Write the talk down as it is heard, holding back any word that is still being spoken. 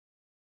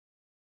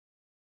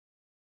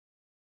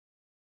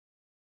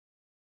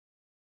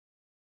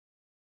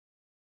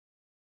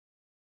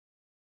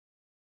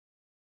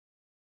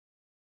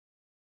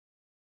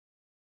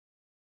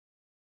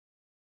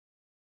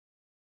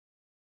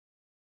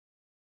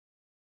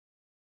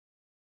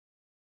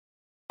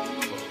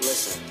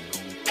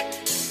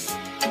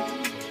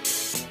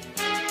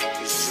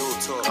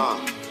I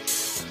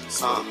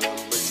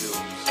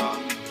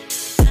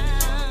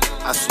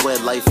swear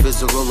life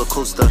is a roller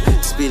coaster.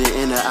 Speeding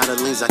in and out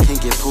of lanes, I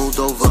can't get pulled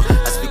over.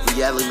 I speak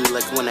reality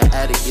like when an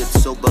addict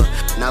gets sober.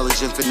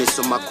 Knowledge infinite,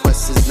 so my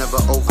quest is never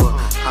over.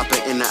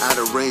 Hopping in and out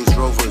of Range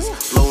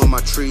Rovers, blowing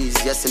my trees.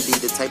 Yes,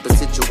 indeed, the type of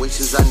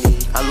situations I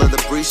need. I love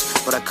the breach,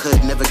 but I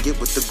could never get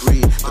with the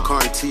greed. The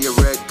car into your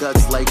red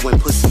guts like when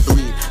pussy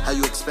bleed. How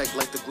you expect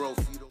like the growth?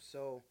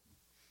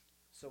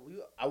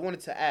 I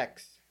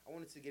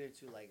wanted to get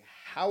into like,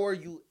 how are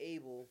you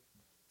able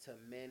to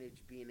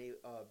manage being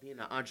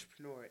an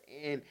entrepreneur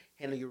and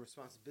handle your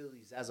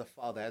responsibilities as a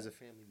father, as a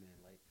family man?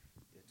 Like,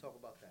 talk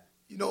about that.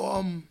 You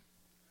know,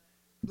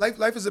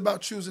 life is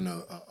about choosing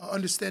a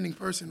understanding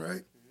person,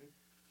 right? Mm-hmm.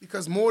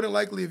 Because more than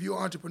likely, if you're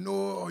an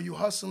entrepreneur or you're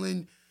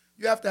hustling,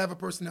 you have to have a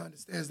person that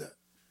understands that.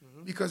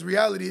 Mm-hmm. Because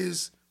reality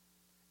is,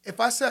 if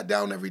I sat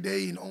down every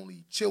day and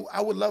only chill,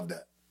 I would love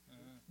that.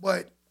 Mm-hmm.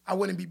 But I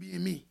wouldn't be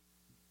being me,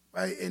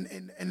 right?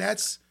 And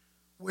that's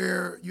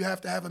where you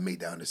have to have a mate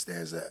that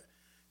understands that.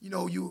 You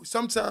know, you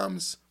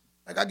sometimes,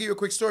 like, I'll give you a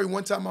quick story.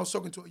 One time I was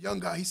talking to a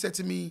young guy. He said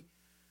to me,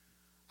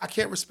 I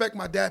can't respect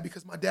my dad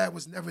because my dad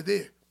was never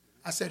there.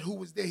 I said, who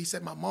was there? He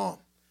said, my mom.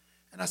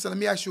 And I said, let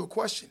me ask you a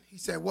question. He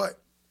said,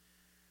 what?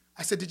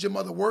 I said, did your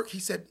mother work? He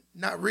said,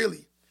 not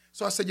really.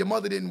 So I said, your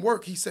mother didn't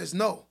work? He says,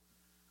 no.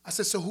 I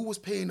said, so who was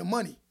paying the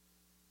money?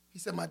 He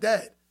said, my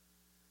dad.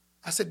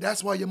 I said,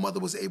 that's why your mother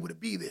was able to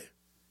be there.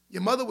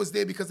 Your mother was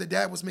there because the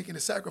dad was making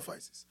the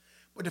sacrifices.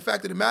 But the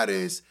fact of the matter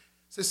is,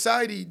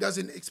 society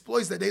doesn't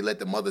exploit that. They let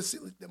the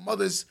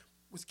mothers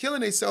was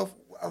killing themselves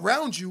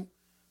around you,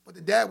 but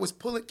the dad was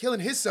killing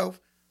himself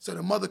so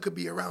the mother could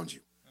be around you,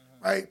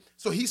 right?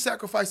 So he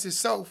sacrificed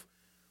himself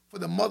for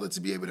the mother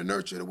to be able to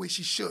nurture the way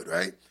she should,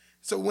 right?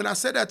 So when I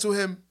said that to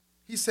him,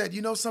 he said,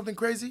 you know something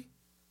crazy?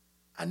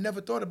 I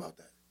never thought about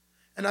that.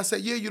 And I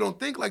said, yeah, you don't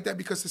think like that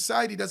because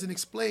society doesn't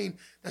explain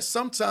that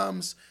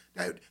sometimes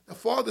that the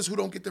fathers who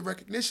don't get the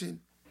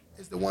recognition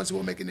is the ones who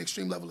are making an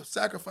extreme level of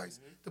sacrifice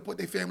to put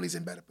their families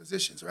in better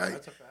positions, right?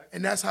 That's a fact.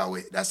 And that's how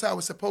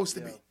it's supposed to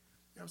be. You know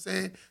what I'm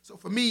saying? So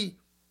for me,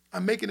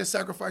 I'm making the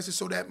sacrifices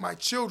so that my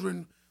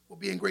children will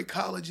be in great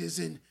colleges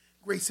and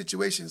great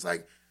situations.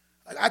 Like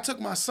I took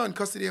my son,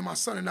 custody of my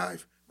son, and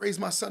I've raised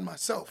my son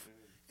myself.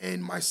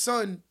 And my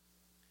son,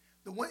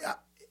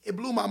 it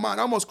blew my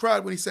mind. I almost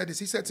cried when he said this.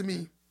 He said to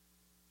me,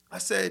 I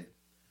said,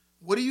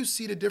 what do you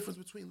see the difference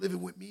between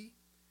living with me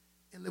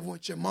and living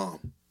with your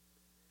mom?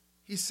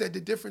 He said, the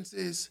difference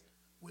is,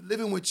 with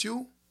living with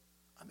you,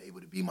 I'm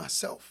able to be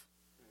myself.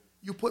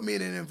 You put me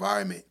in an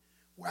environment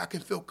where I can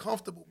feel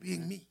comfortable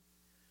being me.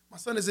 My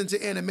son is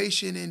into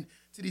animation and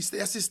to these,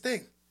 that's his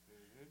thing.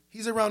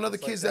 He's around other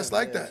kids that's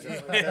like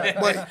that.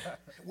 But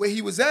where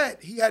he was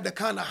at, he had to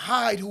kind of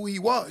hide who he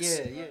was.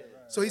 Yeah.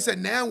 So he said,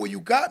 now where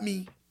you got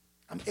me,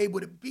 I'm able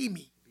to be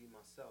me. Be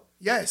myself.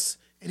 Yes.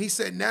 And he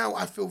said, now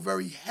I feel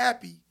very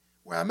happy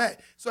where I'm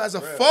at. So as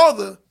a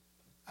father,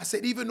 I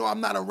said, even though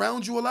I'm not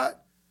around you a lot,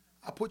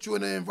 I put you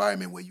in an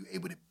environment where you're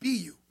able to be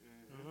you.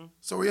 Mm-hmm.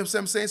 So you know what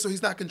I'm saying? So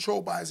he's not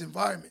controlled by his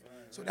environment.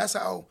 Right. So that's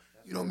how,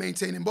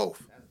 maintaining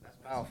both. That's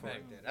powerful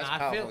right there. That's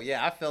powerful.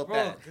 I felt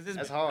that.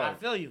 That's hard. I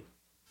feel you.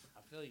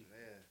 Yeah,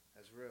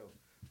 that's real.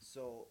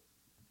 So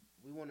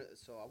I want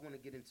to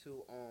get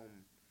into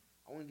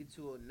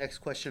a next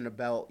question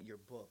about your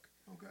book.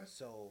 Okay.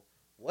 So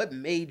what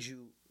made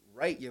you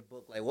write your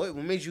book? Like what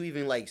made you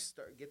even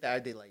get the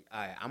idea like,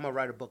 all right, I'm gonna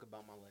write a book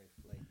about my life?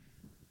 Like,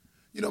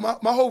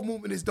 my whole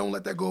movement is don't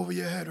let that go over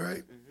your head, right?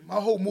 Mm-hmm. My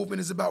whole movement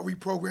is about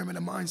reprogramming the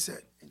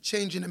mindset and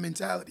changing the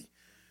mentality.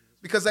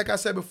 Because like I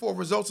said before,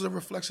 results is a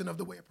reflection of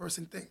the way a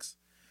person thinks.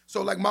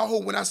 So like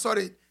when I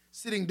started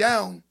sitting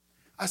down,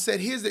 I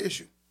said, here's the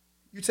issue.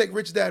 You take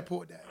Rich Dad,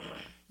 Poor Dad.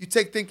 You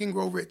take Think and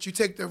Grow Rich. You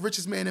take The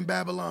Richest Man in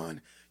Babylon.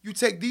 You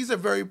take, these are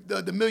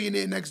the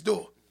Millionaire Next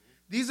Door.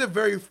 These are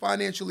very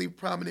financially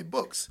prominent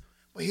books.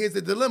 But here's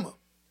the dilemma.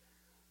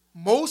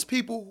 Most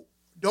people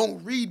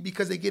don't read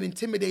because they get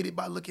intimidated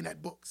by looking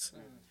at books.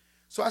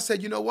 So I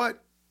said, you know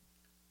what?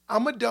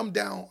 I'm going to dumb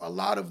down a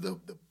lot of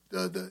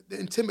the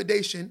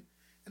intimidation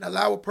and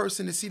allow a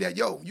person to see that,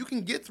 you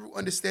can get through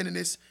understanding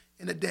this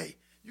in a day.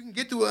 You can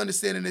get through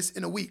understanding this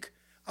in a week.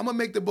 I'm going to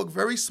make the book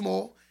very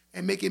small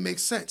and make it make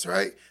sense,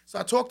 right? So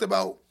I talked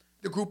about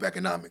the group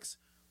economics.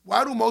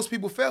 Why do most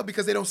people fail?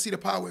 Because they don't see the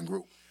power in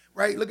group,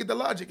 right? Look at the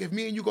logic. If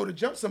me and you go to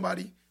jump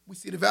somebody, we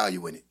see the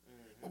value in it.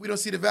 But we don't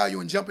see the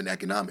value in jumping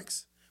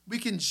economics. We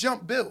can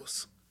jump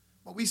bills,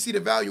 but we see the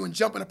value in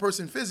jumping a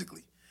person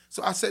physically.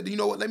 So I said, you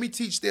know what? Let me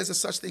teach there's a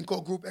such thing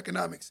called group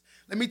economics.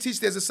 Let me teach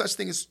there's a such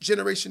thing as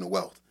generational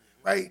wealth,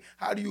 right?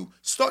 How do you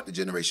start the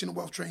generational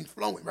wealth train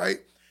flowing, right?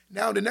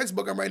 Now the next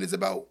book I'm writing is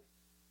about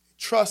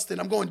trust, and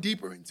I'm going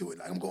deeper into it.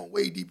 Like I'm going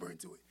way deeper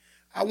into it.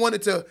 I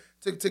wanted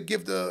to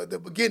give the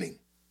beginning.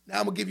 Now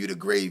I'm gonna give you the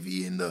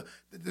gravy and the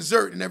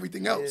dessert and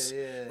everything else,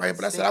 right?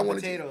 But I said I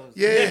wanted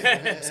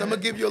to, so I'm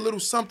gonna give you a little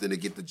something to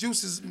get the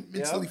juices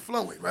mentally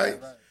flowing, right?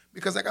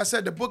 Because like I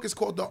said, the book is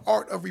called The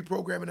Art of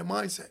Reprogramming the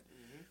Mindset.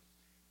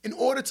 In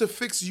order to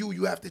fix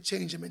you have to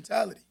change your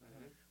mentality.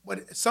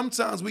 But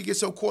sometimes we get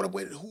so caught up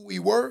with who we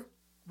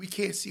we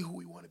can't see who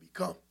we want to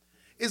become.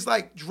 It's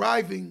like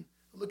driving,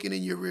 looking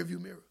in your rearview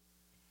mirror.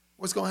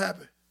 What's going to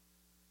happen?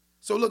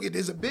 So look,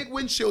 there's a big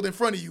windshield in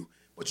front of you,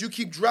 but you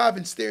keep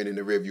driving, staring in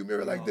the rearview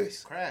mirror like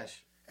this.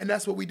 Crash. And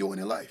that's what we're doing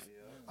in life.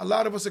 Yeah. A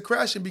lot of us are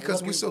crashing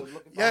because we're so,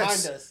 looking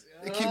yes, behind us.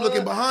 they keep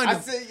looking behind them. I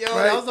said, yo,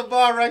 right? that was a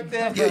bar right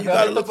there. Yeah, you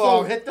got to look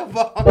forward. Hit the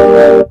ball.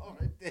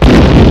 You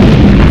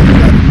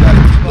got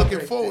to keep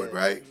looking forward,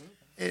 right?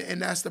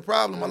 And that's the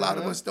problem. A lot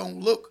of us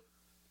don't look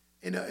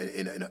in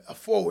a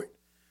forward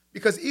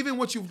because even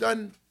what you've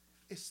done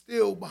is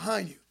still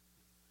behind you.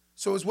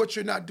 So it's what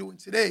you're not doing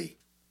today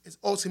is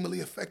ultimately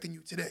affecting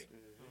you today.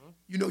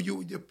 You know,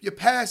 your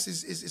past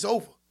is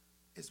over.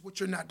 It's what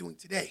you're not doing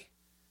today.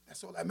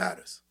 That's all that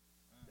matters.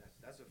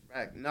 That's a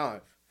fact. No,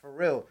 for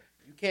real.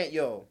 You can't,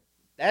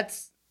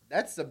 that's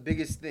the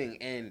biggest thing.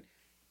 And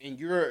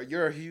you're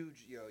a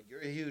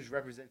huge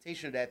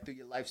representation of that through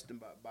your life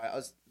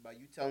by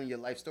you telling your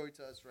life story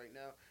to us right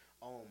now.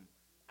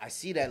 I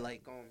see that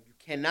you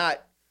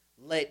cannot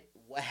let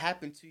what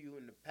happened to you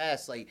in the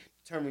past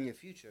determine your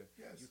future.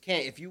 Yes. You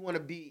can't. If you want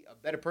to be a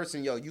better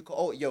person, you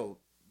can.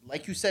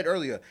 Like you said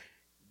earlier,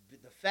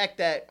 the fact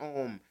that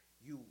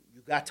you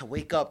got to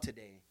wake up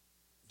today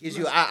gives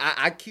you.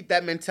 I keep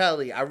that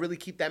mentality. I really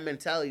keep that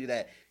mentality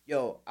that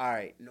all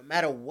right, no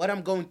matter what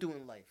I'm going through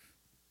in life,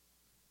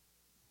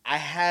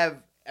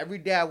 every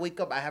day I wake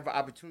up, I have an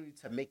opportunity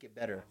to make it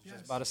better. Yes.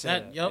 Just about to say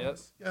that. Yep.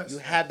 Yes. You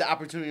have the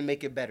opportunity to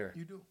make it better.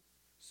 You do.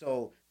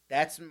 So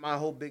that's my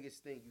whole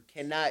biggest thing. You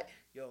cannot,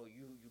 you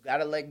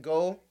gotta let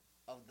go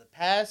of the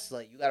past.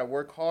 You gotta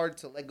work hard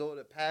to let go of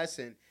the past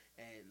and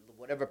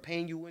whatever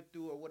pain you went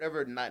through or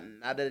whatever, not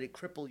that it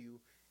cripple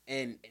you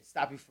and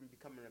stop you from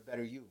becoming a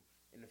better you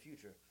in the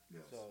future.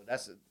 Yes. So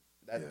that's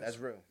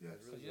real. Yes.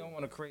 Because you don't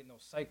want to create no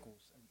cycles.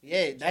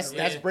 Yeah,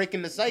 that's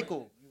breaking the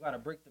cycle. You gotta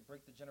break the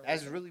generation.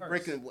 That's really curse.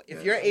 breaking.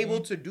 If you're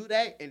able to do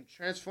that and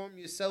transform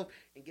yourself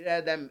and get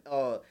out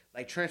of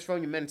that,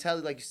 transform your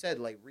mentality, like you said,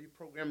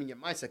 reprogramming your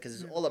mindset,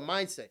 because it's all a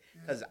mindset.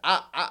 Because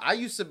I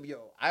used to,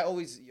 I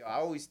always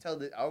tell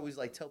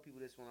people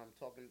this when I'm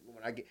talking,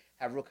 when I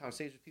have real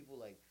conversations with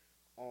people,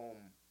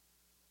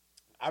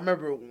 I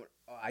remember when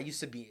I used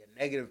to be a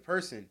negative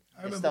person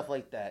and stuff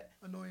like that.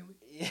 Annoyingly.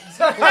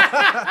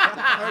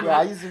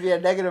 I used to be a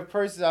negative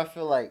person. I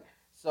feel like.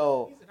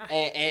 So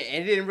and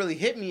it didn't really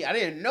hit me. I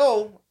didn't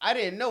know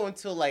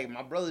until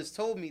my brothers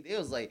told me. They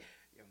was like,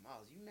 "Yo,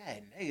 Miles, you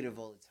mad negative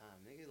all the time,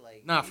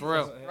 nigga." Nah, for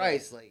real.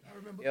 Christ, I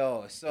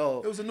remember.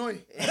 So it was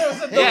annoying.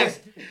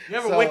 Yes. You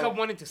ever wake up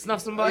wanting to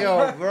snuff somebody?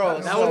 Yo,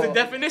 bro, that was the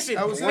definition.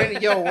 That was when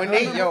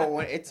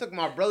it took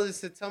my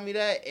brothers to tell me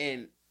that,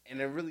 and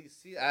I really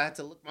I had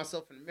to look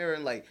myself in the mirror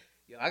and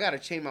I gotta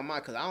change my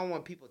mind because I don't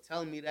want people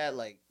telling me that.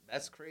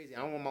 That's crazy.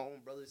 I don't want my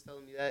own brothers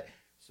telling me that.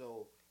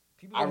 So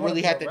I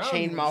really had to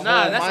change my whole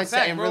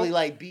mindset and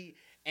really be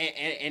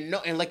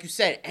and like you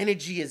said,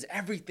 energy is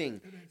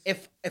everything.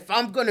 If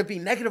I'm gonna be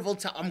negative all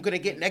the time, I'm gonna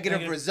get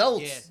negative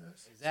results. Yeah,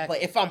 exactly.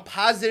 But if I'm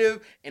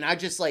positive and I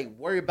just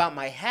worry about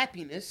my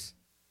happiness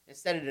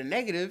instead of the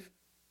negative,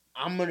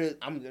 I'm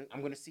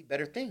gonna see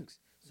better things.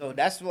 So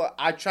that's what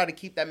I try to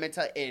keep that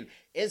mentality. And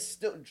it's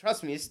still,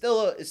 trust me, it's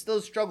still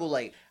a struggle.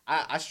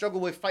 I struggle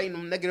with fighting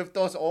them negative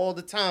thoughts all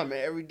the time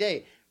and every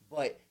day.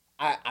 But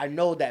I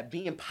know that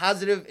being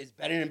positive is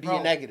better than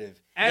being negative.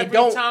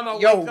 Every time I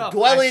wake up,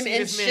 dwelling I see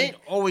in this shit.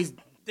 Man always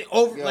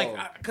over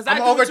because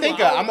I'm an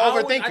overthinker. I'm an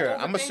overthinker.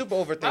 I'm a super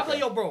overthinker. I'm like,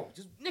 yo, bro,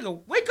 just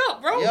nigga, wake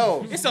up, bro.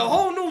 Yo, it's a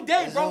whole new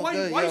day, bro. Why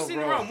you sitting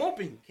bro. around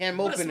moping? Can't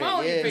mope in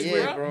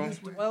it. Bro.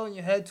 You dwell in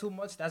your head too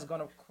much, that's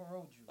gonna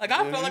corrode you. I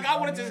felt like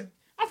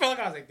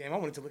I was like, damn, I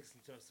wanted to listen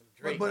to some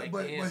Drake.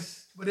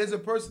 But there's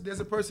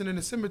a person in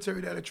the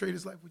cemetery that'll trade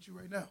his life with you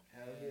right now.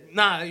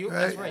 Nah,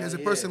 that's right. There's a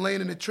person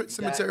laying in the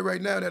cemetery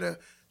right now that'll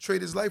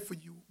trade his life for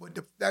you. But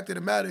the fact of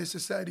the matter is,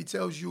 society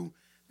tells you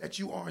that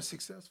you aren't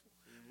successful,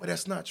 but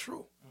that's not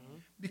true,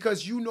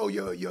 because you know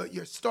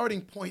your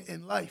starting point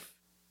in life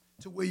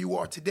to where you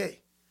are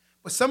today.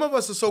 But some of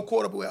us are so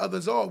caught up where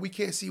others are, we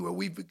can't see where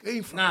we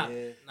came from. Nah.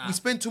 We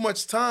spend too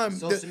much time.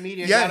 Social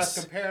media got us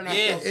comparing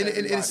ourselves. And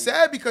it's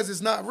sad because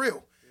it's not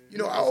real.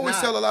 I always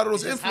tell a lot of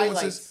those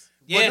influencers,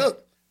 but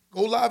look,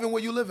 go live in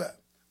where you live at.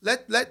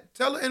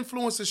 Tell the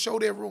influencers show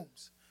their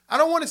rooms. I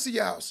don't want to see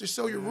your house. Just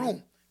show your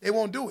room. They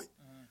won't do it,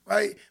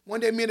 right? One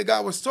day me and the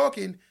guy was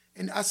talking,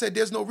 and I said,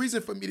 there's no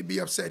reason for me to be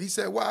upset. He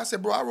said, why? I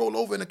said, bro, I roll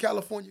over in a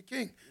California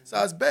King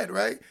size bed,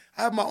 right?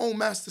 I have my own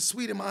master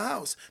suite in my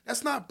house.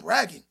 That's not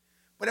bragging.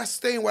 But that's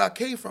staying where I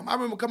came from. I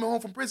remember coming home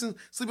from prison,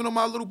 sleeping on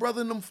my little brother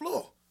in the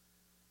floor.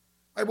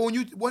 Right, but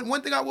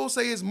one thing I will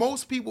say is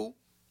most people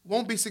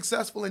won't be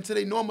successful until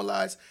they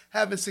normalize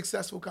having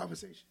successful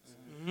conversations.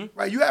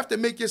 Right? You have to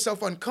make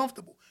yourself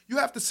uncomfortable. You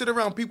have to sit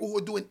around people who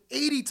are doing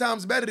 80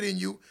 times better than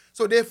you,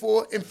 so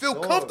therefore, and feel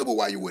comfortable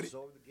while you're with it.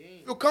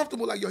 Feel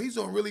comfortable like, yo, he's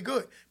doing really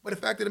good. But the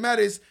fact of the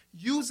matter is,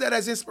 use that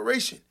as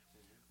inspiration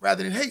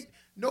rather than hate.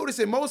 Notice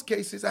in most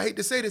cases, I hate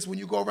to say this, when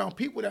you go around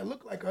people that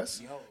look like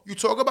us, you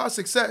talk about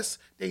success,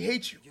 they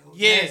hate you.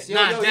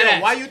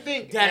 Why you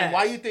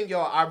think,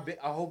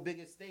 our whole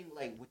biggest thing,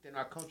 within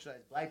our culture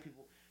as black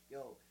people,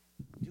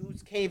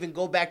 dudes can't even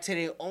go back to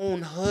their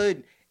own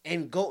hood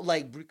and go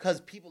like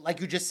because people like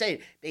you just said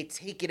they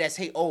take it as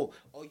hey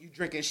you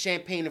drinking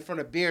champagne in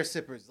front of beer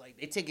sippers like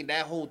they taking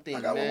that whole thing.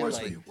 I got man. one worse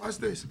like, for you. Watch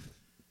this.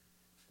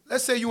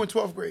 Let's say you in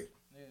 12th grade.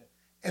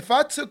 Yeah. If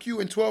I took you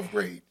in 12th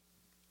grade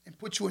and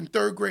put you in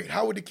 3rd grade,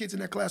 how would the kids in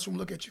that classroom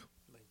look at you?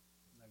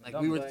 Like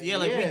we were, we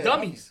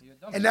dummies.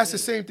 And that's the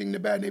same thing the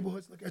bad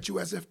neighborhoods look at you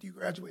as if you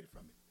graduated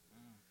from it.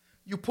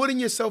 You're putting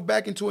yourself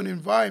back into an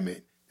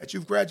environment that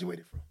you've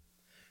graduated from.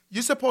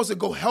 You're supposed to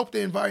go help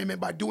the environment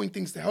by doing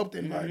things to help the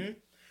environment.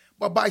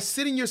 But by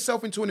sitting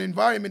yourself into an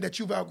environment that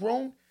you've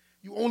outgrown,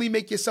 you only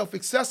make yourself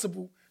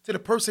accessible to the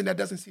person that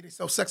doesn't see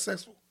themselves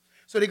successful.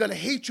 So they're going to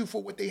hate you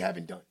for what they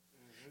haven't done.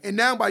 And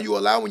now by you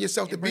allowing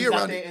yourself to be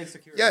around it,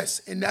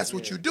 yes, and that's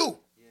what you do.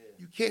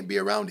 You can't be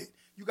around it.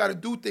 You got to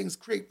do things,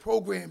 create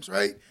programs,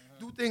 right?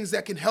 Do things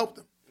that can help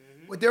them.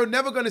 But they're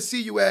never going to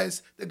see you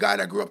as the guy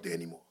that grew up there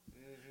anymore.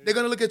 They're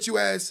going to look at you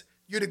as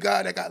you're the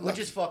guy that got lucky.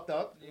 Which is fucked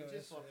up.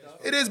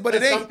 It is, but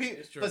it ain't.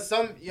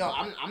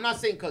 I'm not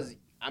saying because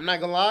I'm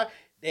not gonna lie.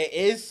 There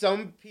is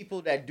some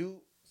people that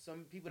do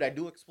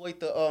exploit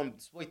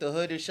the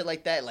hood and shit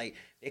like that. Like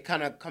they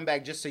kind of come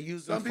back just to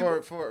use them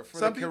for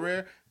the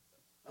career.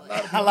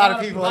 A lot of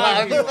people.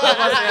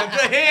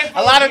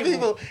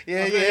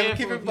 Yeah.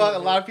 Keep it buck. A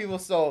lot of people.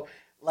 So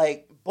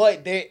like,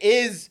 but there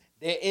is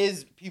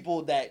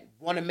people that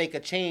want to make a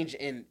change,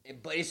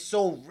 but it's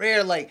so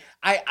rare. Like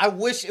I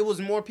wish it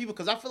was more people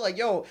because I feel like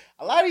a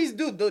lot of these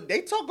dudes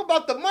they talk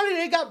about the money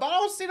they got, but I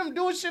don't see them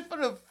doing shit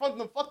from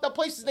the fucked up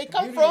places they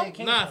come from.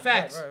 Nah,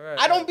 facts. Right.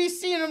 I don't be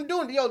seeing them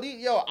doing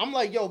I'm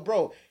like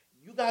bro,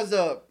 you guys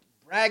are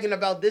bragging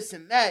about this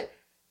and that,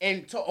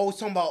 and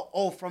talking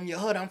about from your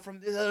hood, I'm from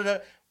this,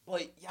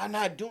 but y'all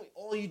not doing.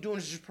 All you doing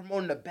is just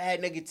promoting the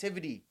bad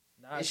negativity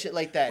and shit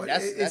like that.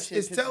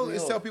 It's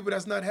tell people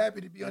that's not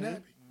happy to be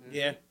unhappy.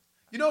 Yeah.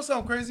 You know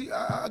something crazy?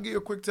 I'll give you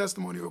a quick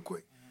testimony real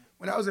quick.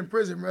 When I was in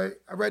prison, right,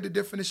 I read the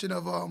definition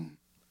of a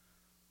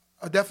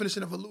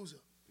loser.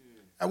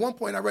 At one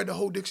point, I read the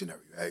whole dictionary,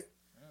 right?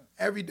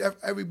 Every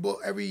book,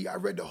 I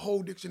read the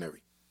whole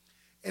dictionary.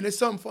 And it's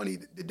something funny.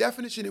 The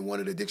definition in one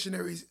of the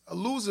dictionaries, a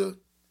loser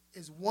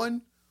is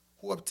one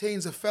who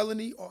obtains a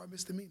felony or a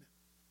misdemeanor.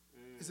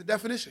 It's a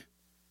definition.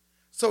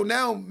 So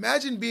now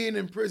imagine being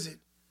in prison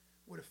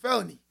with a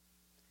felony,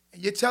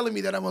 and you're telling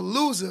me that I'm a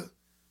loser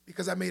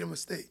because I made a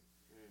mistake,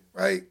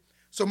 right?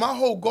 So my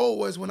whole goal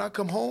was when I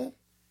come home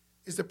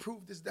is to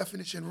prove this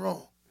definition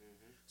wrong.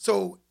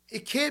 So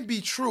it can't be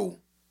true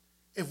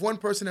if one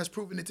person has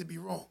proven it to be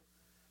wrong,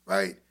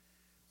 right?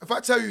 If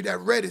I tell you that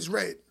red is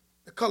red,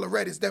 the color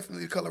red is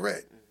definitely the color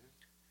red.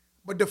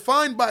 But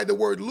defined by the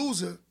word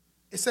loser,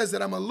 it says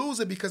that I'm a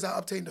loser because I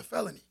obtained a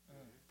felony.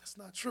 That's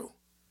not true.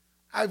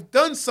 I've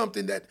done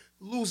something that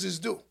losers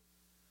do,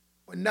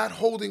 but not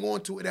holding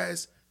on to it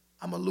as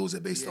I'm a loser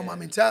based on my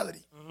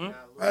mentality,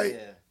 right?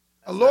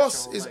 A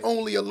loss is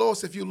only a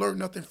loss if you learn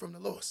nothing from the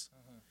loss.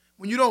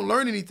 When you don't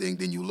learn anything,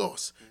 then you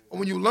lost. But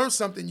when you learn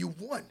something,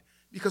 you've won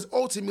because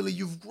ultimately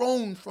you've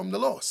grown from the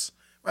loss,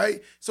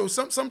 right? So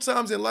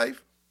sometimes in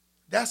life,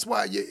 that's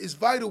why it's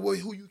vital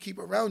who you keep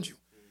around you,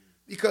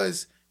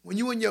 because when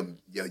you in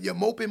your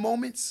moping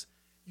moments,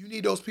 you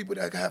need those people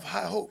that have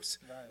high hopes.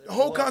 Right. The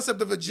whole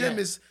concept of a gym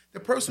is the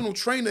personal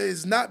trainer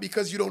is not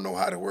because you don't know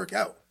how to work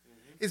out.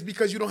 It's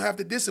because you don't have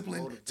the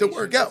discipline to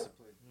work out.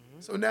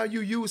 So now you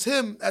use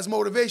him as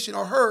motivation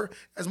or her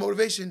as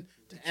motivation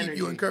to keep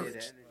you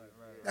encouraged.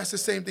 That's the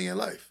same thing in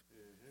life.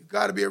 You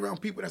got to be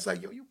around people that's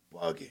like, yo, you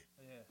bugging.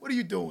 What are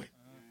you doing?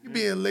 You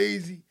being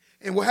lazy.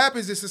 And what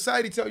happens is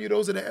society tell you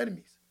those are the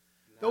enemies.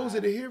 Those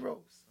are the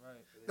heroes.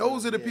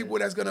 Those are the people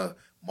that's going to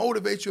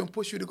motivate you and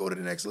push you to go to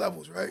the next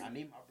levels, right? I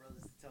need my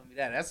brothers to tell me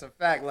that. That's a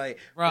fact. Like,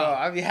 bro,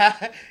 I mean,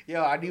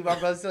 I need my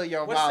brothers to tell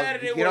yo, Miles,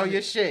 get on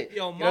your shit.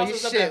 Yo, Miles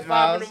was up at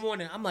 5 in the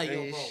morning. I'm like,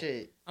 yo,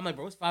 bro.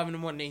 Bro, it's 5 in the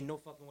morning. Ain't no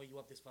fucking way you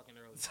up this fucking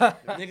early.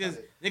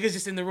 niggas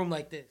just in the room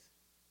like this.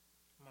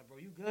 I'm like, bro,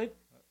 you good?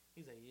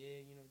 He's like,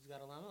 yeah, just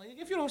got a line. I'm like,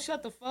 if you don't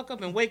shut the fuck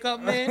up and wake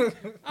up, man.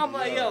 I'm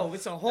like, yo,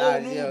 it's a whole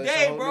new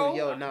day, bro.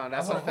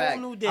 That's a fact.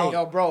 Whole new day.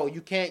 Yo, bro,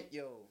 you can't,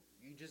 you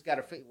just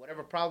gotta face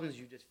whatever problems.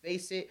 You just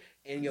face it,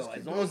 and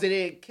as long as it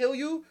didn't kill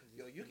you,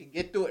 you can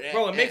get through it.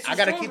 Bro, it makes you I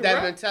gotta stronger, keep that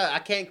bro. mentality. I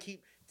can't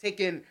keep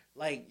taking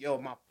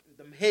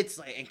them hits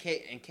and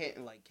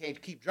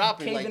can't keep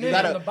dropping. Like you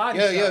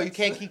gotta, you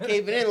can't keep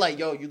caving in. Like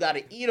you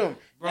gotta eat them.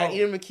 You gotta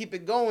eat them and keep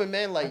it going,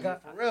 man. Like for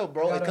real,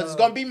 bro. Because it's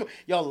gonna be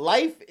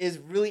life is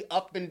really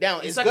up and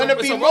down. It's gonna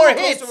be more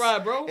hits,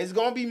 ride, bro. It's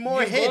gonna be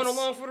more hits. Going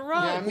along for the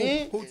ride. You know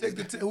what I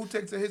mean? Who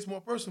takes the hits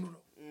more personal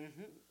though?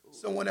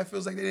 Someone that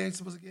feels like they ain't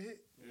supposed to get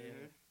hit.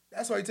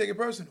 That's why you take it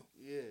personal.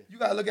 Yeah. You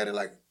gotta look at it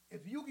like,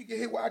 if you can get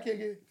hit, why I can't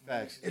get hit?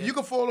 Facts. If you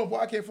can fall off,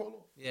 why I can't fall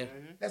off? Yeah.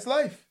 That's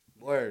life.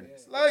 Word.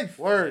 It's life.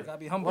 Word. You gotta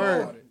be humble.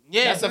 Word.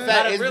 Yeah. That's a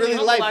fact. It's really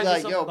life.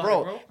 Like, yo,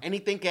 bro, bro,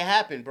 anything can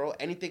happen, bro.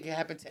 Anything can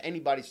happen to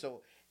anybody.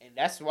 So, and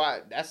that's why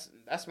that's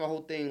my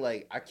whole thing.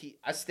 Like,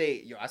 I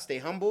stay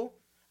humble.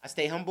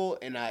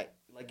 And I,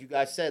 like you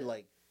guys said,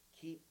 like,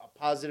 keep a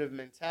positive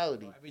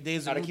mentality. Every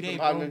day's a Gotta new keep day, a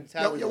positive bro.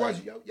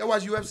 mentality. Y'all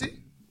watch UFC?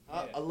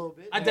 A little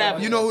bit. I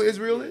dabble. You know who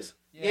Israel is?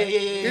 Yeah.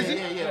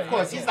 Of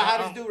course, he's the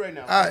hottest dude right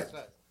now. All right.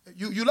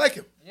 You like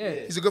him? Yeah.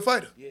 He's a good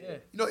fighter. Yeah.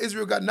 You know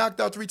Israel got knocked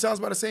out 3 times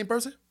by the same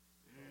person?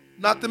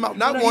 Knocked him out.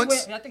 Not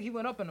once. I think he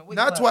went up in a weight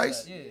Not class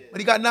twice. for that, yeah.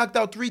 But he got knocked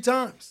out 3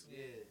 times. Yeah.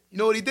 You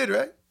know what he did,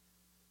 right?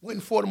 Went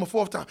and fought him a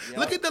 4th time. Yeah.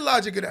 Look at the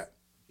logic of that.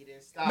 He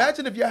didn't stop.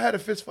 Imagine if y'all had a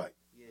fist fight.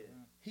 Yeah.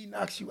 He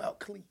knocks you out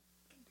clean.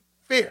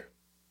 Fair.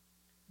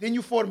 Then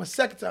you fought him a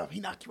 2nd time. He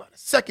knocked you out a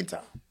 2nd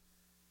time.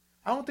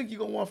 I don't think you're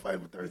going to want to fight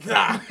him a 3rd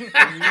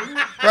time.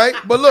 Right?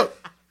 But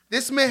look,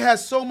 this man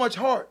has so much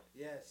heart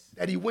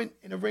that he went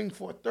in the ring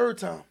for a 3rd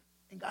time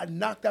and got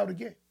knocked out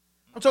again.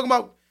 I'm talking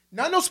about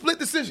not no split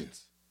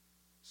decisions.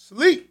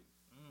 Sleep.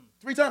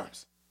 3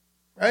 times.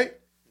 Right?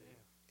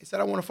 He said,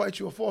 I want to fight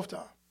you a 4th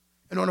time.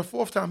 And on the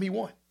 4th time, he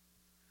won.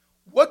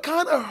 What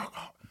kind of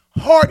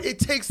heart it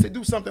takes to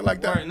do something like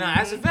that? Nah,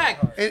 that's a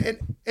fact. And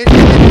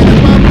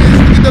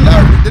the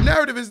problem is, the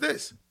narrative is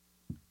this.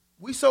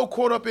 We so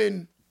caught up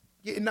in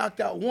getting knocked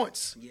out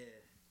once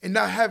and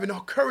not having the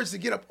courage to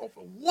get up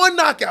over 1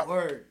 knockout.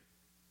 Word.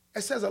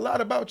 It says a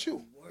lot about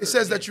you. It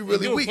says that you're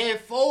really weak. You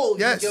can't fold.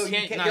 Yes. Yo,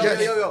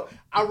 yo.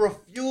 I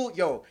refuse.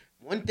 Yo,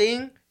 one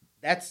thing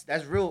that's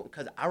real,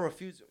 because I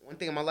refuse. One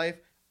thing in my life,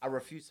 I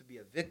refuse to be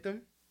a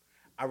victim.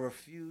 I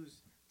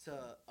refuse to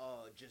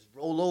just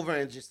roll over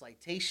and just like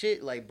take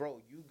shit. Like, bro,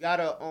 you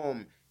gotta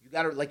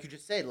like you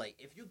just said, like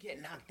if you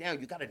get knocked down,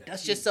 you gotta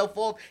dust yourself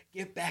off,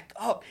 get back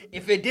up.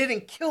 If it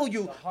didn't kill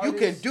you, you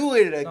can do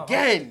it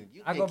again.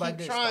 You I can go by keep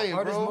this. trying, The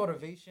hardest bro.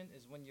 motivation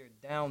is when you're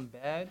down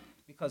bad,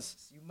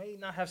 because you may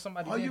not have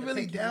somebody. Are there you to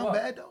really pick you down up.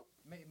 bad though?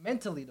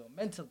 Mentally though,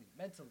 mentally.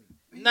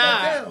 You're Nah.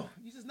 not down.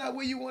 You're just not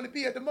where you want to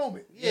be at the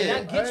moment.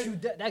 Yeah.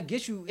 That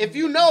gets you. If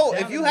you down know,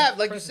 if in you the have,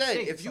 like you present said,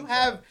 state if you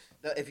sometimes.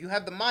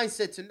 have the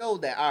mindset to know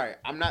that, all right,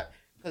 I'm not,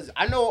 because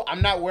I know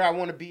I'm not where I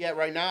want to be at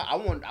right now. I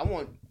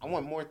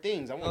want more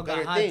things. I want got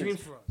better high things. dreams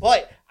for us.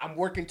 But I'm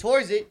working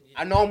towards it.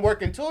 I know I'm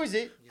working towards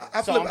it.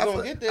 I So flip, I'm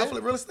gonna get there. I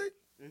flip real estate.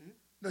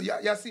 No,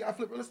 y'all see I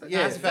flip real estate?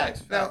 Yeah, That's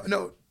facts. Now,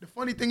 no, the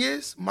funny thing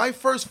is, my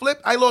first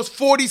flip, I lost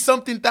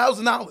 $40-something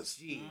thousand.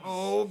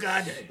 Oh,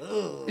 God. You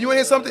want to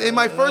hear something? In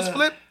my first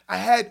flip, I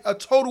had a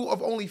total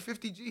of only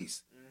 50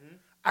 G's.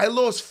 I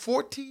lost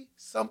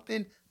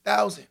 40-something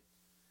thousand.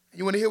 And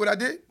you want to hear what I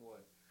did?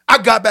 I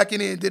got back in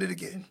there and did it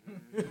again.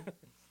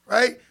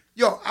 Right?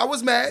 Yo, I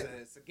was mad.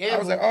 It's a gamble. I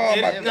was like, oh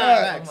my Nah, God.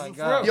 facts. Oh my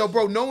God. Yo,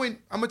 bro, I'm going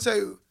to tell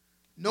you,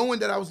 knowing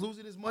that I was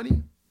losing this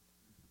money,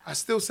 I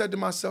still said to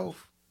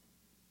myself,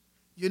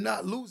 you're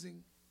not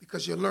losing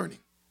because you're learning,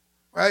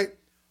 right?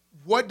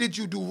 What did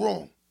you do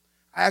wrong?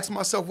 I asked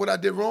myself what I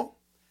did wrong,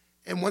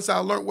 and once I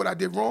learned what I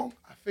did wrong,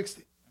 I fixed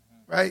it,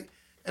 right?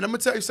 And I'm going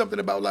to tell you something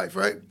about life,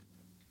 right?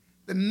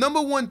 The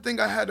number one thing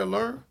I had to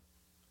learn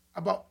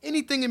about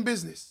anything in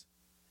business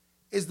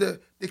is the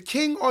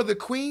king or the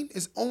queen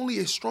is only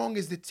as strong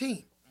as the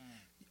team.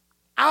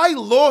 I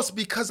lost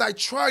because I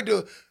tried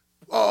to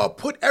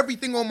put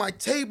everything on my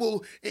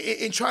table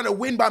and try to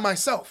win by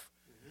myself.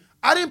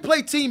 I didn't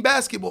play team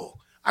basketball.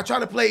 I tried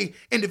to play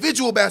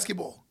individual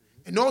basketball.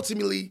 And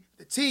ultimately,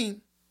 the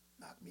team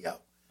knocked me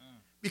out.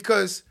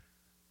 Because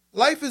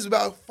life is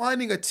about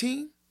finding a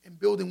team and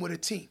building with a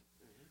team.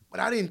 But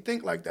I didn't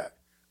think like that.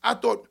 I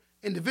thought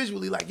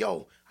individually, like,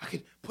 yo, I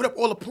can put up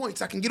all the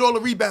points. I can get all the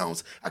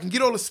rebounds. I can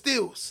get all the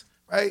steals,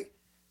 right?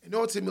 And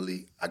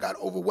ultimately, I got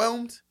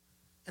overwhelmed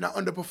and I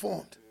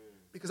underperformed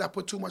because I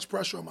put too much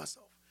pressure on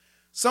myself.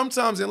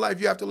 Sometimes in life,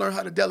 you have to learn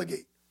how to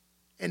delegate.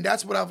 And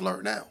that's what I've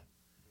learned now.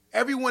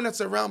 Everyone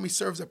that's around me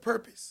serves a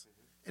purpose.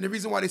 And the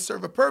reason why they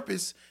serve a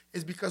purpose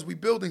is because we're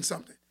building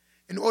something.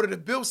 In order to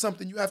build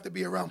something, you have to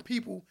be around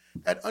people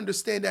that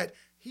understand that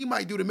he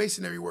might do the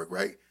masonry work,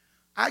 right?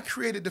 I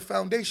created the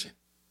foundation.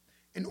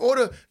 In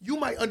order, you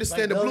might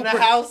understand the Building blueprint.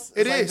 the house.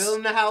 It It's is. like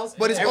building the house.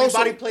 But it's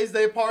everybody also- plays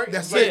their part.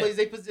 That's Everybody it. plays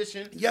their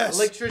position. Yes.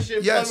 Electrician,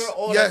 Yes. plumber,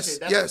 all Yes. that shit.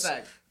 That's Yes. a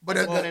fact. But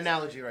That's a- a good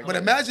analogy right But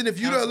there. imagine if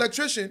you're the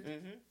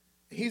electrician,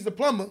 he's the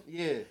plumber,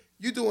 Yeah.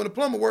 you doing the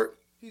plumber work,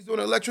 he's doing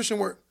the electrician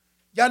work.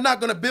 Y'all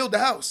not gonna build the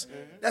house.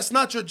 That's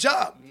not your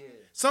job. Yeah.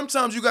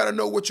 Sometimes you gotta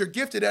know what you're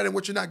gifted at and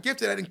what you're not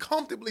gifted at and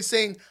comfortably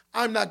saying,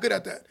 I'm not good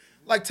at that.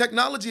 Like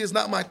technology is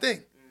not my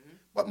thing.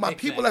 But my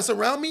people that's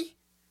around me,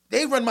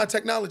 they run my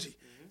technology.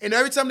 And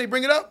every time they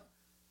bring it up,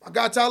 my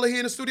guy Tyler here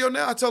in the studio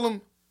now, I tell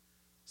him,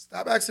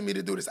 stop asking me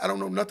to do this. I don't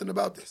know nothing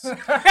about this.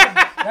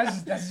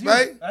 That's you.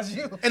 Right? That's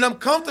you. And I'm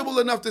comfortable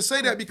enough to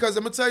say that because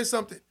I'm gonna tell you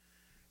something.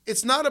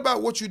 It's not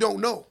about what you don't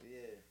know.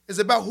 It's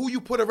about who you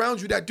put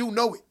around you that do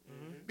know it.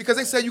 Because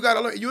they say you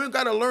gotta learn. You ain't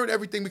gotta learn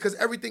everything because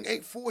everything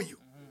ain't for you.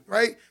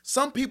 Right?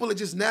 Some people are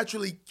just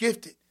naturally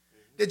gifted.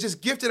 They're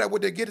just gifted at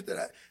what they're gifted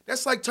at.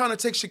 That's like trying to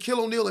take Shaquille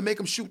O'Neal and make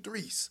him shoot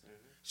threes.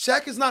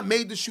 Shaq is not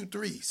made to shoot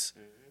threes,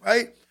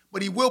 right?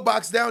 But he will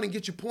box down and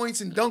get you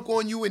points and dunk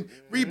on you and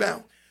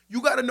rebound.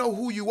 You got to know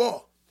who you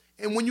are.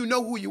 And when you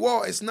know who you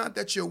are, it's not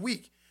that you're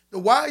weak. The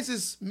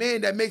wisest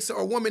man that makes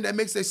or woman that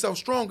makes themselves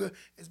stronger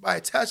is by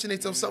attaching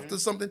themselves to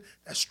something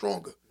that's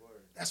stronger.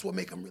 That's what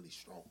makes them really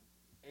strong.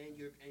 And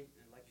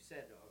like you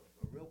said,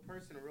 a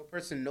a real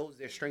person knows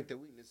their strengths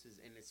and weaknesses,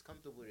 and is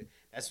comfortable with it.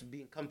 That's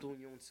being comfortable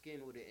in your own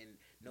skin with it, and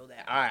know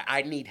that all right,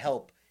 I need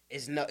help.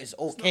 It's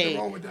okay. Nothing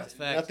wrong with that.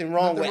 Nothing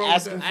wrong with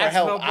asking for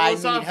help. I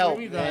need help.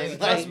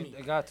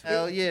 They got to.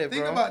 Hell yeah, bro.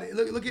 Think about it.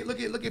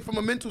 Look at from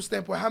a mental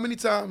standpoint. How many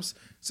times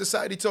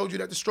society told you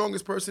that the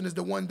strongest person is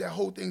the one that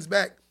hold things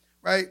back,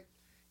 right?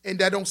 And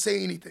that don't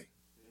say anything.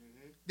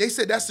 They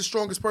said that's the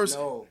strongest person.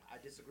 No, I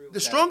disagree with The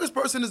that. strongest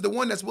person is the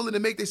one that's willing to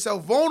make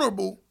themselves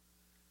vulnerable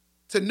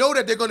to know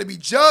that they're going to be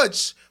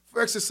judged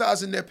for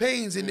exercising their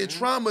pains and their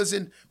traumas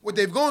and what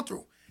they've gone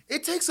through.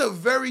 It takes a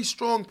very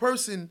strong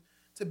person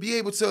to be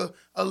able to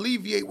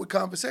alleviate with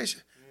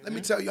conversation. Let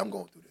me tell you, I'm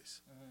going through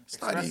this.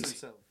 It's not easy.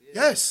 Himself, yeah.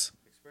 Yes,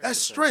 that's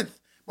strength.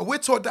 But we're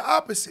taught the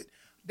opposite.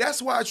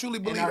 That's why I truly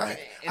believe. I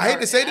hate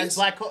to say this.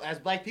 As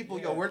black people,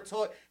 yo, we're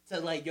taught to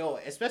like, yo,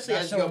 especially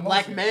Not as show yo,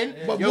 black emotion.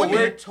 men, But yo, women-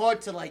 we're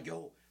taught to like,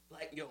 yo,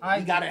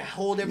 we gotta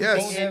hold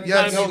everything in.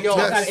 yes, yo,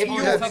 yes,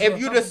 if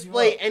you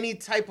display any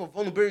type of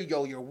vulnerability,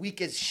 yo, you're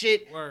weak as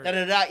shit. Word.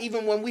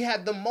 Even when we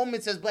have the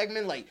moments as black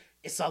men, like,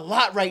 it's a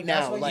lot right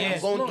now. what- Like, yeah.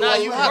 I'm going through Nah,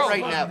 a you lot wrong. right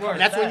now. Word. And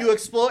that's when you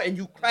explore and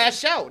you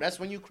crash out. That's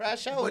when you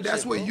crash out. But and that's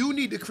shit, where bro. you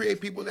need to create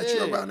people that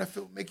you're Yeah. around that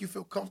make you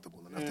feel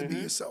comfortable enough to be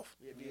yourself.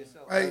 Yeah, be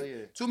yourself. Right? Hell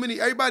yeah. Too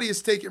many. Everybody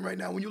is taken right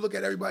now. When you look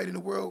at everybody in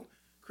the world,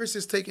 Chris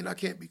is taken. I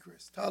can't be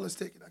Chris. Tyler's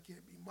taken. I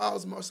can't be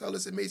Miles,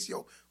 Marcellus, and Maceo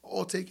are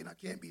all taken. I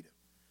can't be them.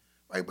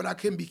 Right? But I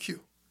can be Q.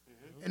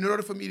 And in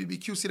order for me to be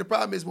Q, see, the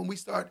problem is when we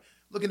start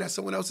looking at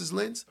someone else's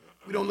lens,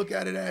 we don't look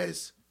at it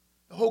as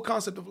the whole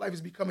concept of life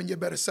is becoming your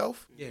better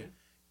self. Yeah.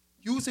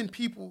 Using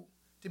people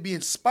to be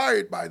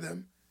inspired by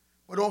them,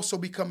 but also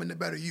becoming the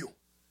better you.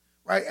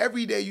 Right?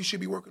 Every day you should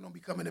be working on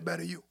becoming the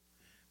better you.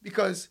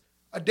 Because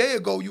a day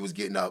ago you was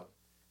getting up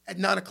at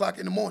 9 o'clock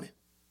in the morning.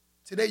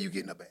 Today you're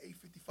getting up at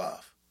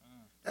 8:55.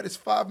 That is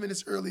 5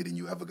 minutes earlier than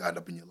you ever got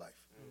up in your life.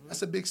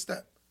 That's a big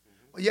step.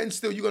 But yet and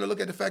still you're going to look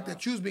at the fact that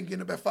Q's been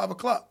getting up at 5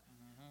 o'clock.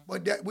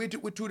 But that we're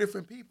two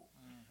different people.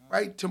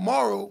 Right?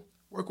 Tomorrow,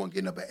 work on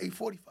getting up at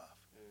 8:45.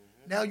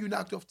 Now you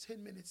knocked off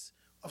 10 minutes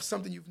of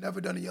something you've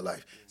never done in your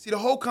life. See, the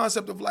whole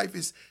concept of life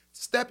is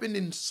stepping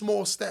in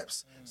small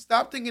steps.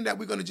 Stop thinking that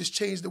we're going to just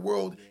change the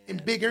world in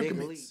big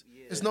increments. leap,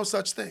 yeah. There's no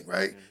such thing,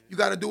 right? You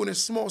got to do it in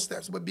small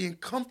steps, but being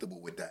comfortable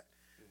with that,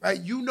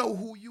 right? You know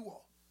who you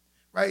are,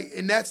 right?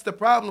 And that's the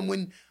problem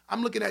when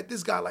I'm looking at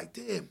this guy like,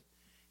 damn,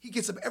 he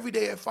gets up every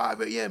day at 5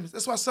 a.m.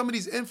 That's why some of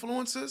these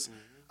influencers,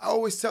 I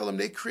always tell them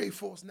they create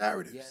false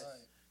narratives. Yes.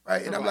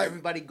 Right, and I'm like,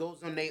 everybody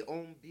goes on their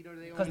own beat or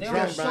their 'Cause own they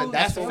drum, don't bro. show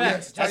That's the what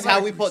facts. that's Just how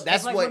like- we put.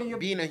 That's like what one of your-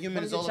 being a human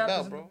one of is your all chapters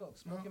about, in bro. the book,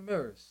 Smoke and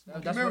mirrors.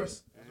 That's what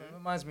mirrors. that's what it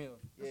reminds me of.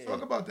 let's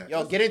talk about that.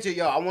 Yo, get into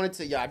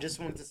I just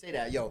wanted to say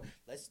that. Yo,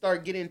 let's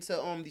start getting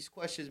into these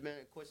questions,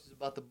 man. Questions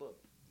about the book.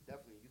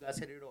 Definitely, you guys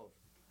hit it off.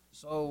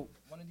 So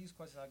one of these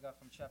questions I got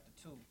from chapter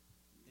 2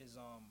 is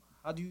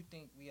how do you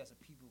think we as a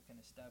people can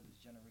establish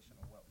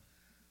generational wealth?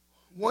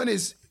 One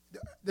is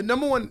the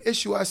number one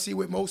issue I see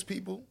with most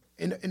people,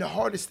 and the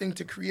hardest thing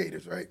to create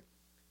is, right?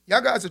 Y'all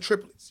guys are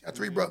triplets. Y'all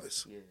 3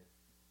 brothers. Yeah.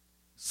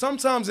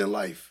 Sometimes in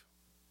life,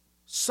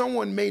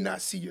 someone may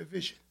not see your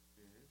vision.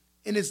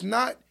 And it's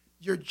not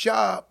your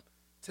job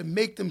to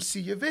make them see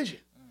your vision.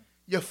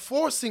 You're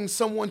forcing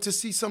someone to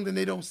see something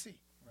they don't see.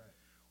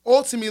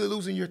 Ultimately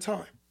losing your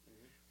time.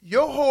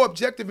 Your whole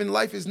objective in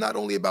life is not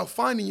only about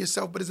finding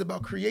yourself, but it's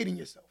about creating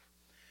yourself,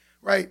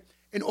 right?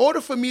 In order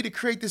for me to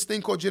create this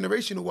thing called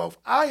generational wealth,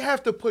 I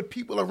have to put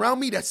people around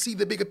me that see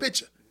the bigger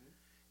picture.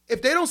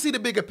 If they don't see the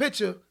bigger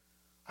picture,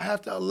 I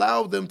have to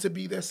allow them to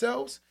be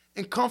themselves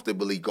and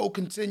comfortably go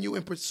continue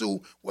and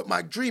pursue what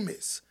my dream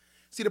is.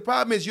 See, the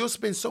problem is you'll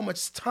spend so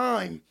much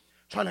time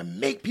trying to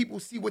make people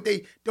see what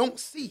they don't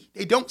see.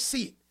 They don't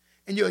see it.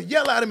 And you'll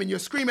yell at them and you'll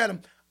scream at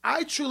them.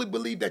 I truly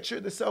believe that you're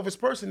the selfish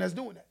person that's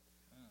doing that.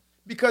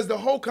 Because the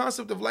whole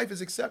concept of life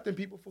is accepting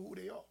people for who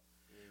they are,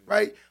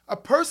 right? A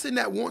person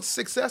that wants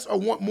success or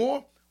want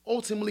more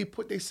ultimately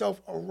put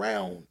themselves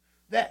around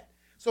that.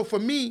 So for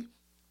me,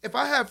 if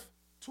I have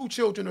 2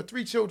 children or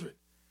 3 children,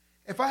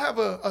 if I have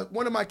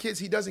one of my kids,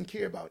 he doesn't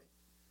care about it,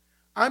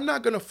 I'm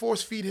not going to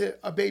force feed him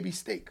a baby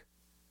steak.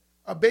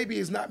 A baby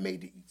is not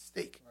made to eat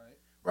steak,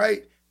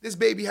 right? This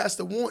baby has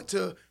to want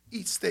to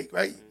eat steak,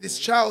 right? This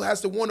child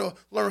has to want to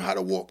learn how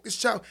to walk. This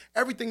child,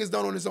 everything is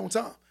done on his own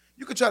time.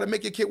 You could try to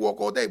make your kid walk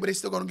all day, but they're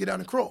still going to get down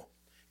and crawl.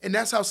 And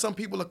that's how some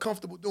people are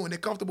comfortable doing. They're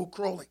comfortable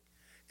crawling.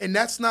 And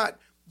that's not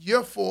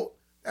your fault.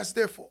 That's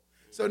their fault.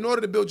 So in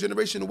order to build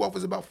generational wealth,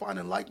 is about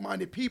finding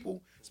like-minded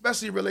people,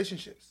 especially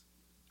relationships,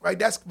 right?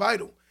 That's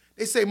vital.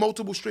 They say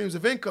multiple streams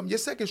of income. Your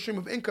second stream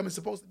of income is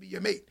supposed to be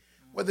your mate,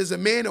 whether it's a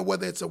man or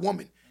whether it's a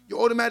woman. Your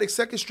automatic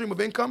second stream of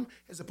income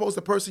is supposed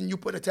to the person you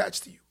put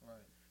attached to you,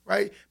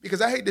 right? Because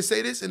I hate to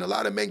say this, and a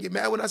lot of men get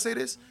mad when I say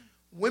this,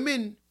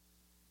 women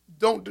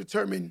don't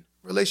determine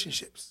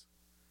relationships.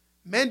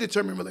 Men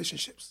determine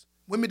relationships.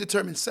 Women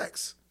determine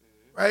sex,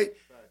 right?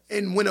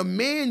 And when a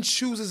man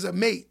chooses a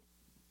mate,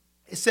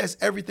 it says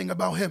everything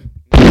about him.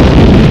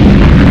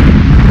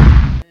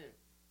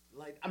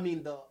 Like, I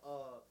mean,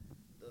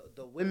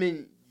 the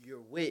women your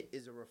wit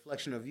is a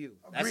reflection of you.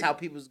 Agreed. That's how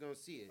people's gonna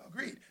see it.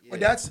 Agreed. Yeah. But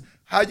that's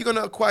how you're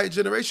gonna acquire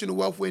generational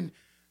wealth when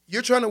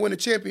you're trying to win a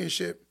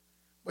championship,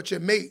 but your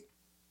mate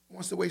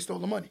wants to waste all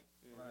the money.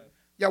 Right.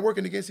 Y'all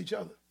working against each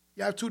other.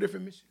 You have two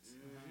different missions.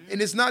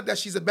 And it's not that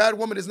she's a bad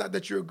woman. It's not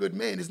that you're a good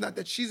man. It's not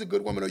that she's a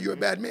good woman or you're a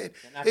bad man.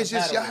 It's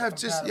just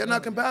you're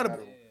not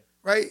compatible,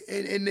 right?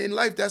 And in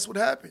life, that's what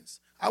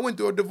happens. I went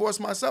through a divorce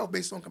myself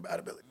based on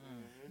compatibility.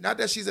 Not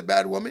that she's a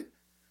bad woman,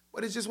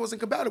 but it just wasn't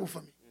compatible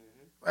for me,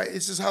 right?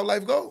 It's just how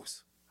life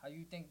goes. How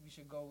you think we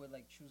should go with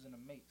like choosing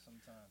a mate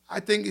sometimes?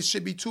 I think it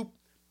should be two.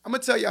 I'm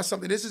gonna tell y'all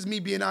something. This is me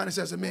being honest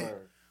as a man.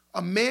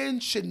 A man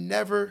should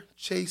never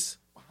chase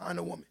behind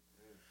a woman.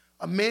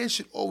 A man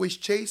should always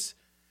chase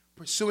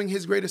pursuing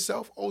his greater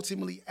self,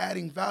 ultimately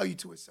adding value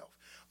to himself.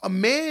 A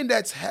man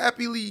that's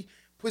happily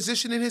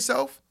positioning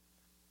himself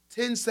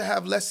tends to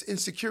have less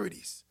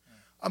insecurities.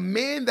 A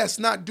man that's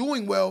not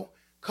doing well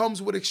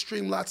comes with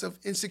extreme lots of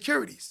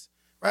insecurities,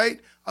 right?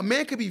 A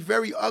man could be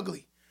very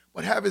ugly,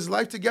 but have his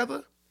life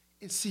together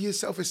and see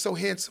himself as so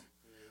handsome.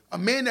 A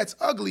man that's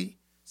ugly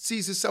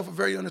sees himself as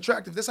very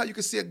unattractive. That's how you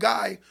can see a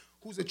guy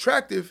who's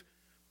attractive,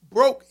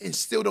 broke, and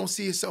still don't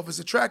see himself as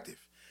attractive.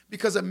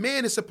 Because a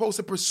man is supposed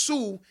to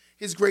pursue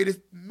his greatest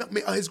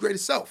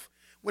self.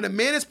 When a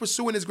man is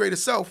pursuing his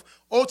greatest self,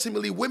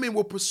 ultimately women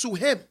will pursue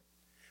him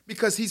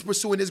because he's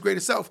pursuing his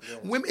greatest self.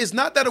 Yeah. It's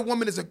not that a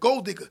woman is a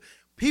gold digger.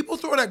 People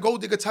throw that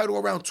gold digger title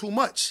around too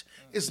much.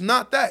 It's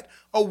not that.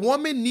 A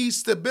woman needs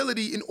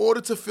stability in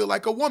order to feel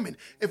like a woman.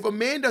 If a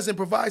man doesn't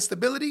provide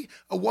stability,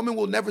 a woman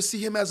will never see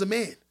him as a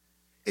man.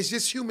 It's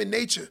just human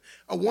nature.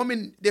 A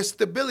woman, they're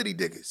stability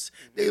diggers.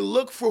 They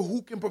look for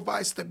who can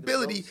provide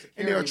stability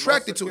and they're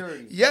attracted to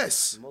it.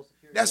 Yes,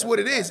 that's what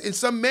it is. And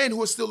some men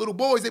who are still little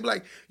boys, they be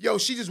like, yo,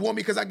 she just want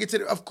me because I get to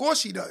the... Of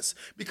course she does.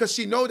 Because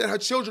she know that her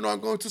children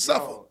aren't going to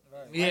suffer.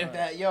 Yeah. Like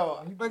that,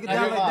 yo. You break it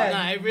down like that.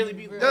 Nah, it really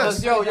be...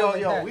 Yes. Yo.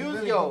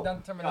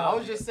 I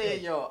was just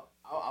saying,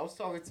 I was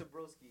talking to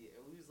Broski,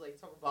 and we was like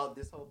talking about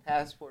this whole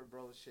passport,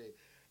 bro, shit.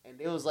 And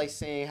they was like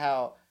saying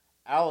how...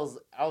 I was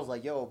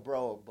like, yo,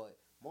 bro, but...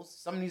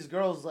 Some of these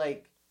girls,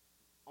 like,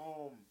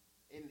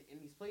 in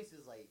these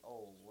places, like,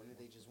 oh, when did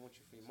they just want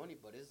you for your money?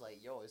 But it's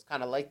like, yo, it's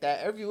kind of like that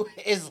everywhere.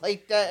 It's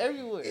like that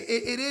everywhere.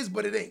 It is,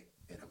 but it ain't.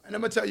 And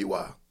I'm going to tell you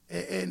why.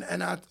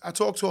 And I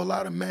talk to a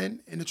lot of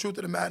men, and the truth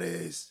of the matter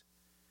is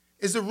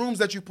the rooms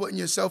that you put in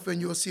yourself in,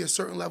 you'll see a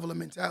certain level of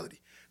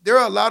mentality. There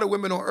are a lot of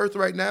women on earth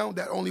right now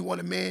that only want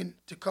a man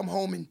to come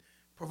home and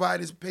pay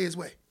his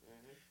way.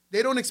 Mm-hmm.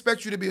 They don't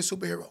expect you to be a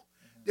superhero.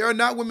 Mm-hmm. There are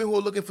not women who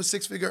are looking for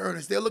six-figure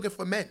earners. They're looking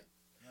for men.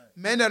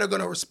 Men that are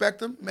going to respect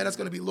them, men that's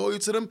going to be loyal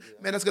to them,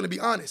 men that's going to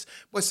be honest.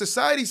 But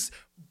society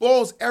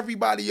balls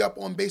everybody up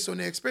based on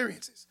their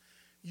experiences.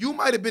 You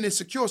might have been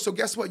insecure, so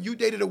guess what? You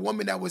dated a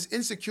woman that was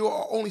insecure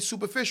or only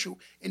superficial,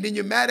 and then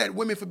you're mad at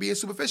women for being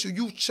superficial.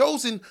 You've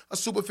chosen a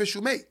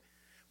superficial mate,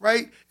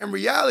 right? In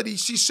reality,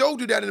 she showed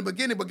you that in the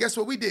beginning, but guess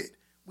what we did?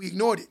 We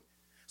ignored it.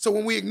 So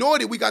when we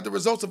ignored it, we got the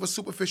results of a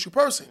superficial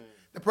person.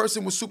 The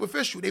person was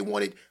superficial. They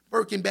wanted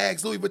Birkin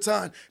bags, Louis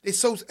Vuitton. They're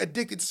so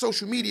addicted to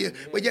social media,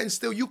 but yet and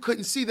still you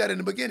couldn't see that in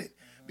the beginning.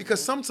 Because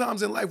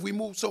sometimes in life we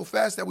move so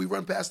fast that we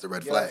run past the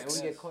red flags.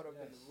 And we get caught up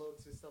in the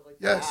looks and stuff like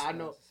yes. that. I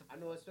know,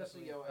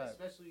 especially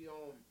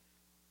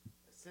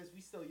since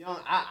we still young,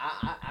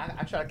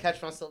 I try to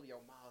catch myself,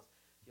 Miles,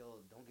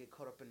 don't get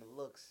caught up in the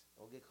looks.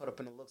 Don't get caught up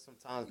in the looks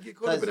sometimes. You get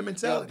caught up in the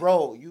mentality.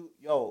 Bro,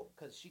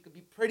 because she could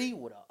be pretty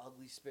with an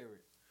ugly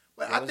spirit.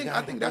 But I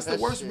think that's the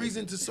worst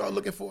reason to start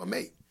looking for a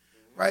mate.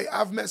 Right,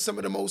 I've met some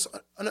of the most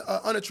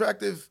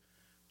unattractive,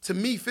 to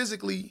me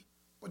physically,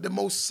 but the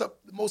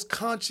most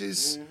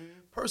conscious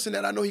person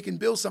that I know he can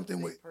build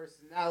something with.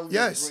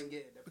 Yes,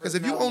 because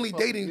if you only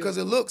dating because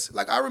it looks,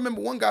 like I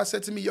remember one guy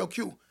said to me, yo,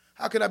 Q,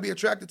 how can I be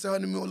attracted to her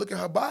and look at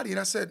her body? And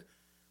I said,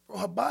 bro,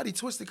 her body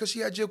twisted because she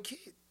had your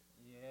kid.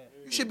 Yeah.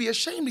 You should be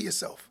ashamed of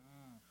yourself.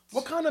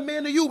 What kind of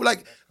man are you?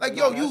 Like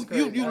yo,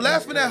 you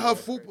laughing at her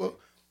fupa.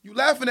 You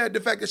laughing at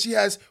the fact that she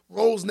has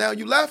rolls now.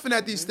 You laughing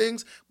at these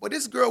things, but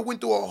this girl went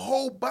through a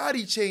whole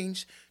body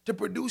change to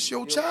produce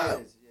your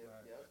child.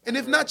 And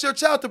if not your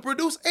child, to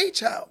produce a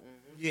child.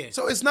 Yeah.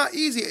 So it's not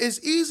easy.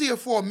 It's easier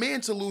for a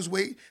man to lose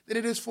weight than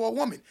it is for a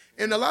woman.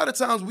 And a lot of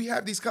times we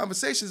have these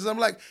conversations, and I'm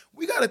like,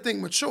 we got to think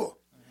mature.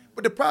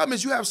 But the problem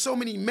is you have so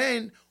many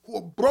men who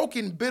are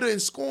broken, bitter,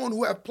 and scorned,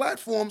 who have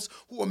platforms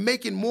who are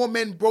making more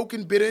men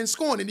broken, bitter, and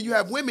scorned. And then you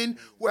have women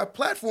who have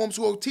platforms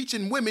who are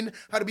teaching women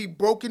how to be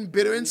broken,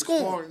 bitter, and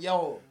scorned.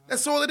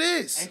 That's all it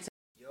is.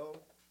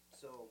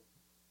 So,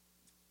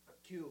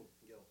 Q,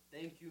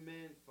 thank you,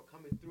 man, for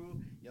coming through.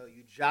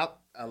 You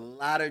dropped a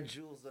lot of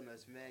jewels on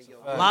us, man.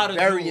 A lot of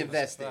very jewels.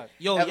 invested.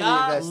 Y'all, we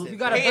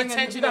gotta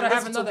have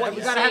another episode.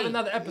 We gotta have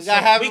another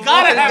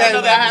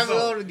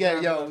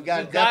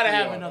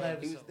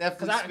episode. He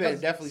was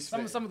definitely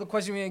spit. Some of the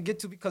questions we didn't get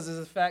to because of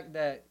the fact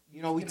that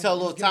we tell a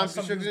little time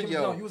constriction.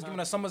 He was giving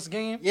us Summer's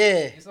game.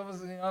 Yeah.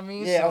 I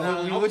mean,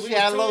 yeah. We wish we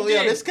had a little.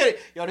 This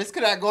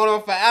could have gone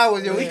on for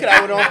hours. We could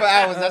have went on for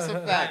hours. That's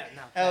a fact.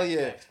 Hell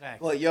yeah.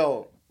 But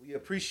we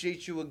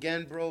appreciate you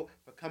again, bro,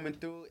 for coming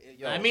through.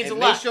 Yo, that means a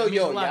make lot. Sure,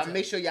 yo, y'all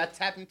make sure y'all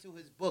tap into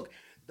his book,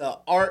 The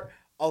Art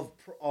of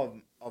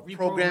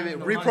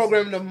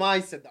reprogramming the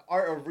mindset. The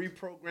art of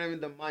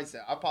reprogramming the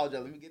mindset. I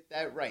apologize. Let me get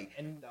that right.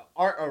 And the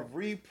art of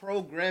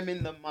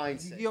reprogramming the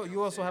mindset.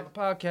 You also have a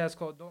podcast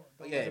called Don't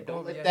Let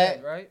That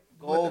Head, right?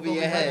 Go over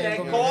your head.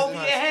 Go over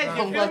your head.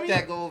 Don't let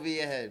that go over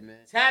your head, man.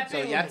 Tap so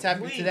in. Y'all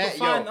tap into that. You can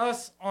find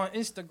us on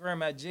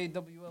Instagram at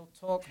JWL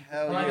Talk.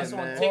 Hell find yeah, us man.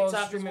 on TikTok all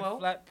as streaming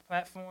well.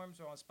 platforms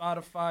or on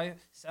Spotify,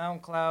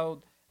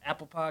 SoundCloud,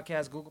 Apple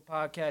Podcasts, Google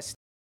Podcasts.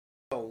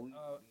 On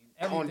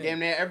damn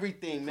near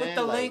everything, man. Click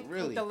the link.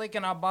 Really. Click the link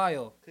in our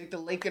bio. Click the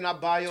link in our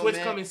bio, Twitch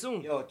man. coming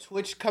soon. Yo,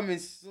 Twitch coming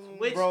soon,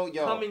 Twitch bro.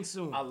 Yo, coming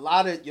soon. A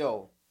lot of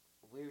we're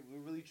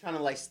really trying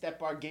to like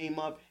step our game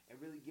up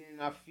and really getting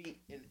our feet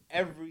in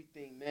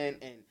everything, man.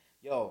 And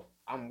yo,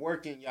 I'm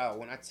working, y'all.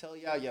 When I tell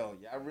y'all, y'all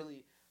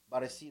really about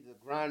to see the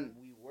grind.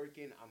 We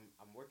working. I'm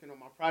working on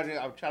my project.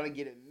 I'm trying to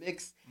get it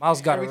mixed.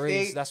 Miles got a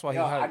raise. That's why he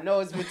hyped. I know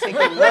it's been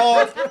taking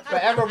long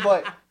forever,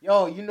 but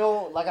yo,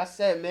 like I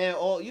said, man,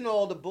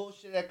 all the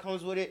bullshit that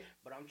comes with it.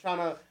 But I'm trying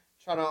to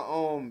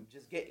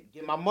just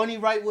get my money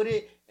right with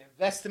it,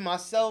 invest in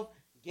myself,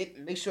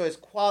 make sure it's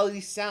quality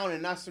sound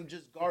and not some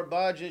just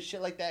garbage and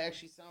shit like that.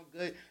 Actually sound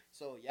good.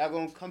 So y'all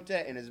gonna come to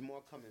that, and there's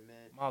more coming,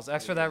 man. Miles,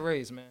 ask for that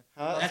raise, man.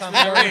 Huh? Ask for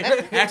that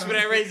raise. Ask for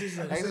that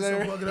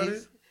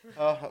raise.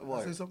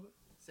 What? Say something.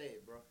 Say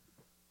it, bro.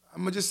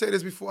 I'm gonna just say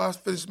this before I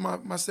finish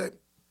my set.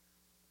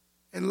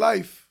 In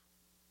life,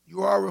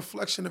 you are a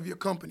reflection of your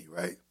company,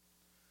 right?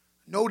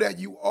 Know that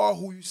you are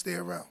who you stay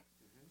around.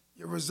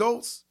 Your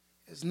results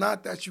is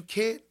not that you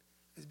can't,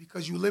 it's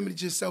because you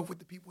limited yourself with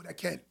the people that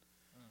can.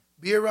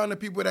 Be around the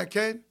people that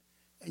can,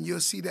 and you'll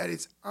see that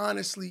it's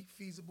honestly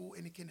feasible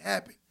and it can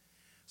happen.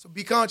 So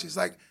be conscious.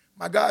 Like,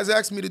 my guys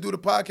asked me to do the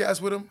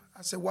podcast with them.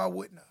 I said, why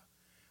wouldn't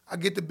I? I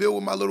get to build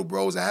with my little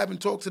bros. I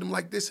haven't talked to them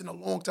like this in a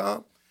long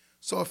time,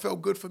 so it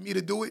felt good for me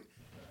to do it.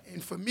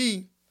 And for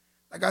me,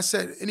 like I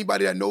said,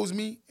 anybody that knows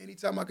me,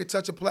 anytime I could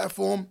touch a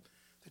platform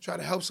to try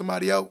to help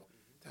somebody out,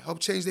 to help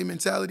change their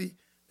mentality,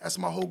 that's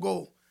my whole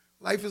goal.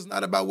 Life is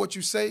not about what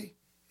you say.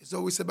 It's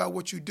always about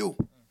what you do.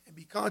 And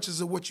be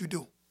conscious of what you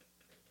do.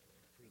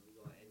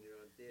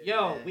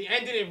 Yo, we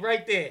ended it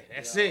right there.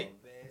 That's it.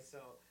 Man, so,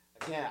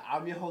 again,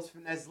 I'm your host,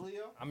 Finesse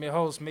Leo. I'm your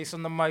host,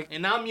 Mason the Mic.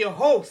 And I'm your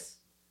host,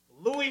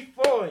 Louis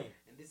Foy.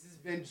 And this has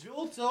been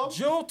Jewel Talk.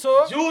 Jewel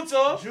Talk. Jewel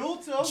Talk. Jewel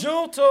Talk.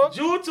 Jewel Talk.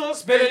 Jewel Talk.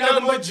 Spit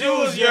nothing but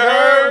jewels, you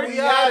heard? We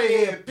out of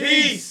here.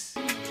 Peace.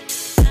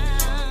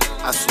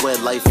 I swear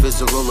life is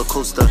a roller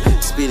coaster.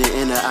 Speeding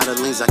in and out of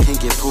lanes, I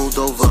can't get pulled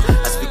over.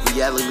 I speak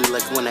reality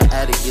like when an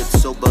addict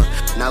gets sober.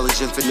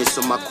 Knowledge infinite,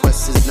 so my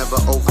quest is never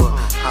over.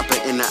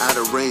 Hopping in and out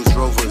of Range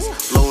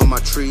Rovers, blowing my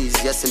trees.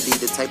 Yes, indeed,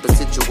 the type of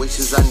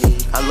situations I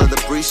need. I love the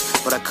breach,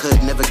 but I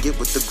could never get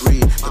with the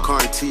greed. The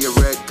car into your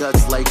red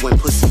guts like when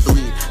pussy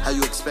bleed. How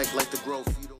you expect life to grow?